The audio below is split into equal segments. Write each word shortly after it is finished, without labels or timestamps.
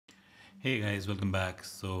Hey guys, welcome back.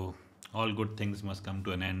 So, all good things must come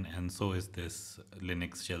to an end, and so is this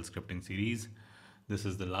Linux shell scripting series. This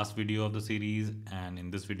is the last video of the series, and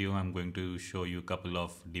in this video, I'm going to show you a couple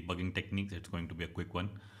of debugging techniques. It's going to be a quick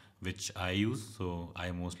one, which I use. So,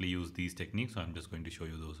 I mostly use these techniques, so I'm just going to show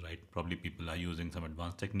you those, right? Probably people are using some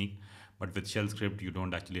advanced technique, but with shell script, you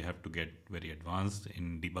don't actually have to get very advanced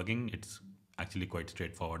in debugging. It's actually quite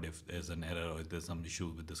straightforward if there's an error or if there's some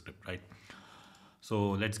issue with the script, right?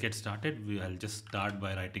 So let's get started. I'll just start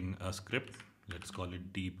by writing a script. Let's call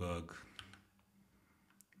it debug.sh.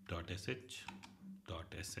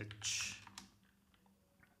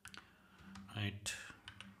 Right.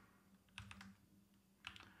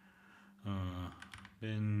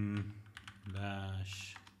 Bin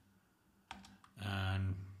bash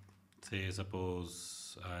and say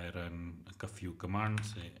suppose I run a few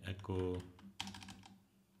commands. Say echo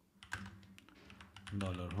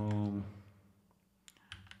 $home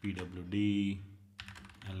pwd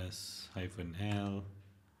ls-l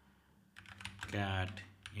cat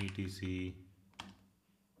etc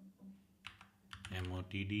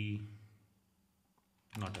motd,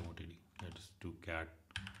 not motd, that is to cat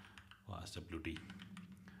wt,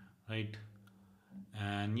 right?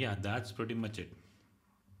 And yeah, that's pretty much it.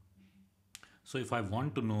 So if I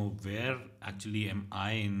want to know where actually am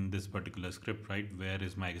I in this particular script, right, where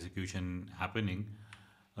is my execution happening,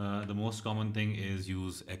 the most common thing is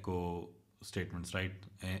use echo statements, right?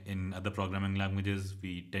 In other programming languages,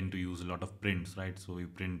 we tend to use a lot of prints, right? So we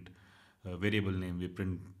print variable name, we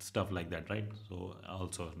print stuff like that, right? So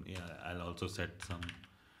also, yeah, I'll also set some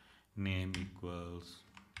name equals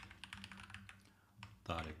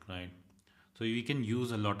Tariq, right? So we can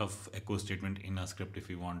use a lot of echo statement in a script if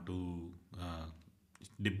we want to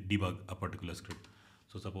debug a particular script.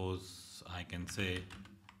 So suppose I can say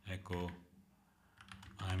echo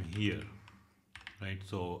I'm here, right?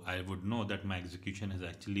 So I would know that my execution has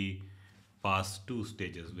actually passed two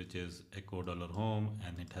stages, which is echo $home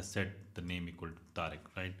and it has set the name equal to Tariq,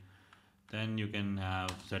 right? Then you can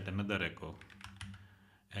have set another echo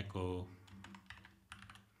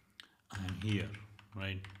I'm here,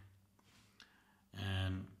 right?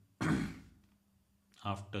 And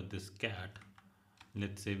after this cat,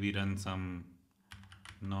 let's say we run some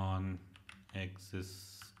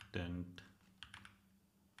non-existent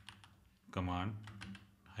command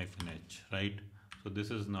 -h, right? So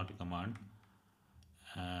this is not a command,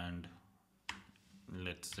 and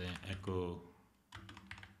let's say echo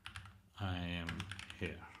I am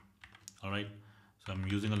here. All right, so I'm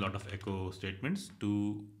using a lot of echo statements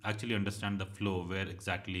to actually understand the flow, where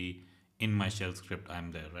exactly in my shell script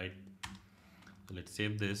I'm there, right? So let's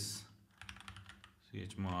save this,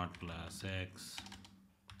 chmod +x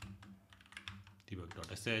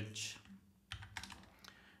debug.sh,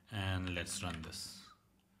 and let's run this.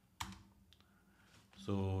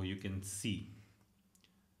 So you can see,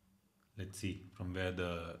 let's see from where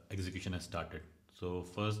the execution has started. So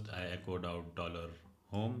first I echoed out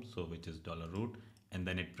 $home, so which is $root, and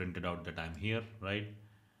then it printed out that I'm here, right?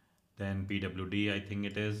 Then pwd, I think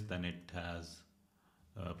it is, then it has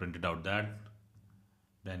printed out that.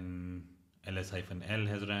 Then ls-l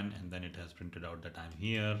has run, and then it has printed out that I'm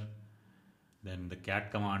here. Then the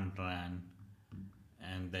cat command ran,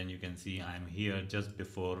 and then you can see I'm here just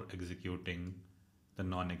before executing the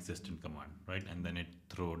non-existent command, right? And then it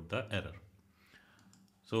threw the error.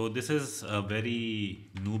 So this is a very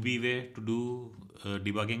newbie way to do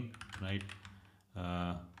debugging, right?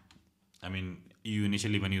 I mean, you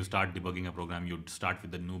initially, when you start debugging a program, you'd start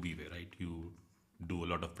with the newbie way, right? You do a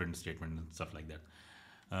lot of print statements and stuff like that.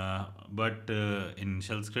 But in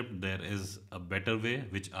shell script, there is a better way,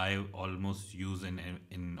 which I almost use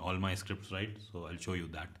in all my scripts, right? So I'll show you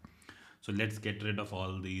that. So let's get rid of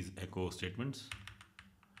all these echo statements,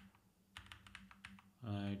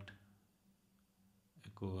 right?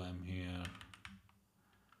 Echo I'm here,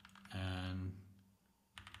 and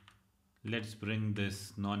let's bring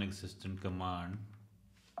this non-existent command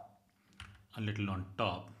a little on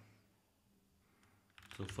top.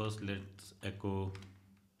 So first let's echo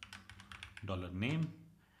 $name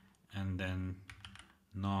and then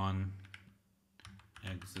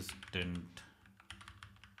non-existent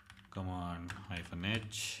command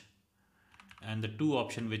 -h, and the two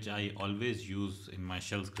option which I always use in my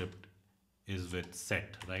shell script is with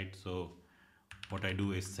set, right? So what I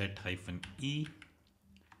do is set -e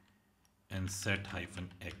and set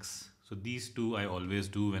 -x. So these two I always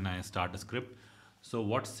do when I start a script. So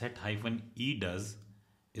what set -e does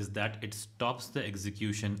is that it stops the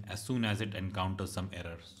execution as soon as it encounters some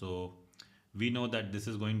error. So we know that this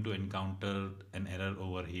is going to encounter an error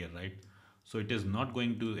over here, right? So it is not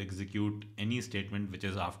going to execute any statement which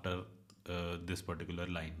is after this particular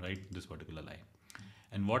line, right? This particular line.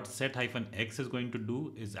 And what set-x is going to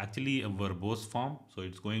do is actually a verbose form. So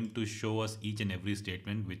it's going to show us each and every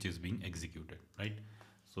statement which is being executed, right?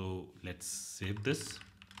 So let's save this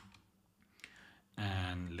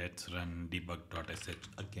and let's run debug.sh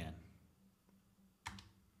again.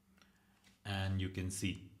 And you can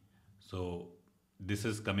see, so this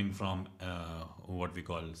is coming from what we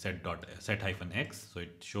call set-x. So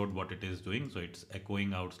it showed what it is doing. So it's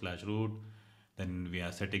echoing out /root. Then we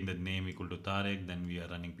are setting the name equal to Tariq. Then we are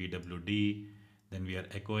running pwd. Then we are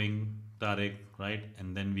echoing Tariq, right?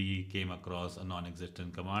 And then we came across a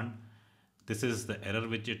non-existent command. This is the error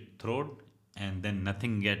which it threw, and then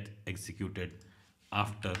nothing get executed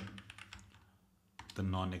after the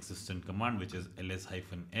non-existent command, which is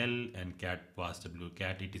ls-l and cat etc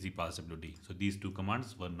passwd. So these two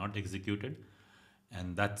commands were not executed,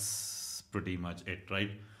 and that's pretty much it,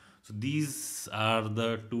 right? So these are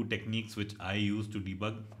the two techniques which I use to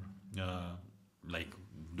debug, like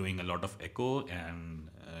doing a lot of echo and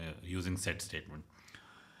using set statement.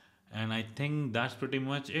 And I think that's pretty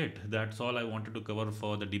much it. That's all I wanted to cover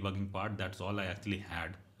for the debugging part. That's all I actually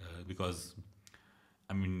had, because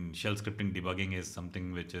I mean, shell scripting debugging is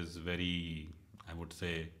something which is very, I would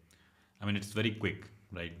say, I mean, it's very quick,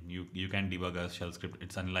 right? You can debug a shell script.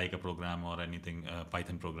 It's unlike a program or anything, a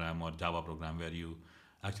Python program or Java program where you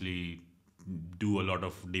actually do a lot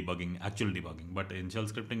of debugging, actual debugging. But in shell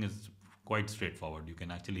scripting, it's quite straightforward. You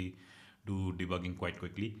can actually do debugging quite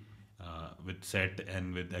quickly. With set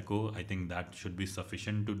and with echo, I think that should be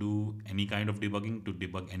sufficient to do any kind of debugging, to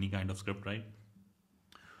debug any kind of script, right?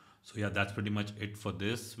 So yeah, that's pretty much it for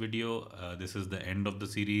this video. This is the end of the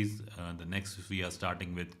series. The next we are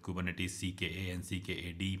starting with Kubernetes CKA and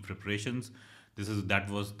CKAD preparations. That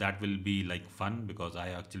will be like fun, because I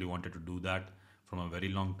actually wanted to do that from a very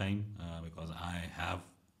long time, because I have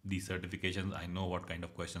these certifications. I know what kind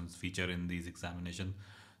of questions feature in these examinations.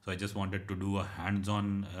 So I just wanted to do a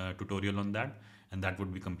hands-on tutorial on that, and that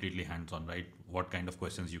would be completely hands-on, right? What kind of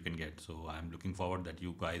questions you can get. So I'm looking forward that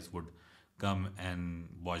you guys would come and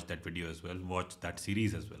watch that video as well, watch that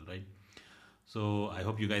series as well, right? So I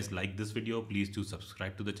hope you guys like this video. Please do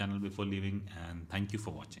subscribe to the channel before leaving, and thank you for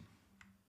watching.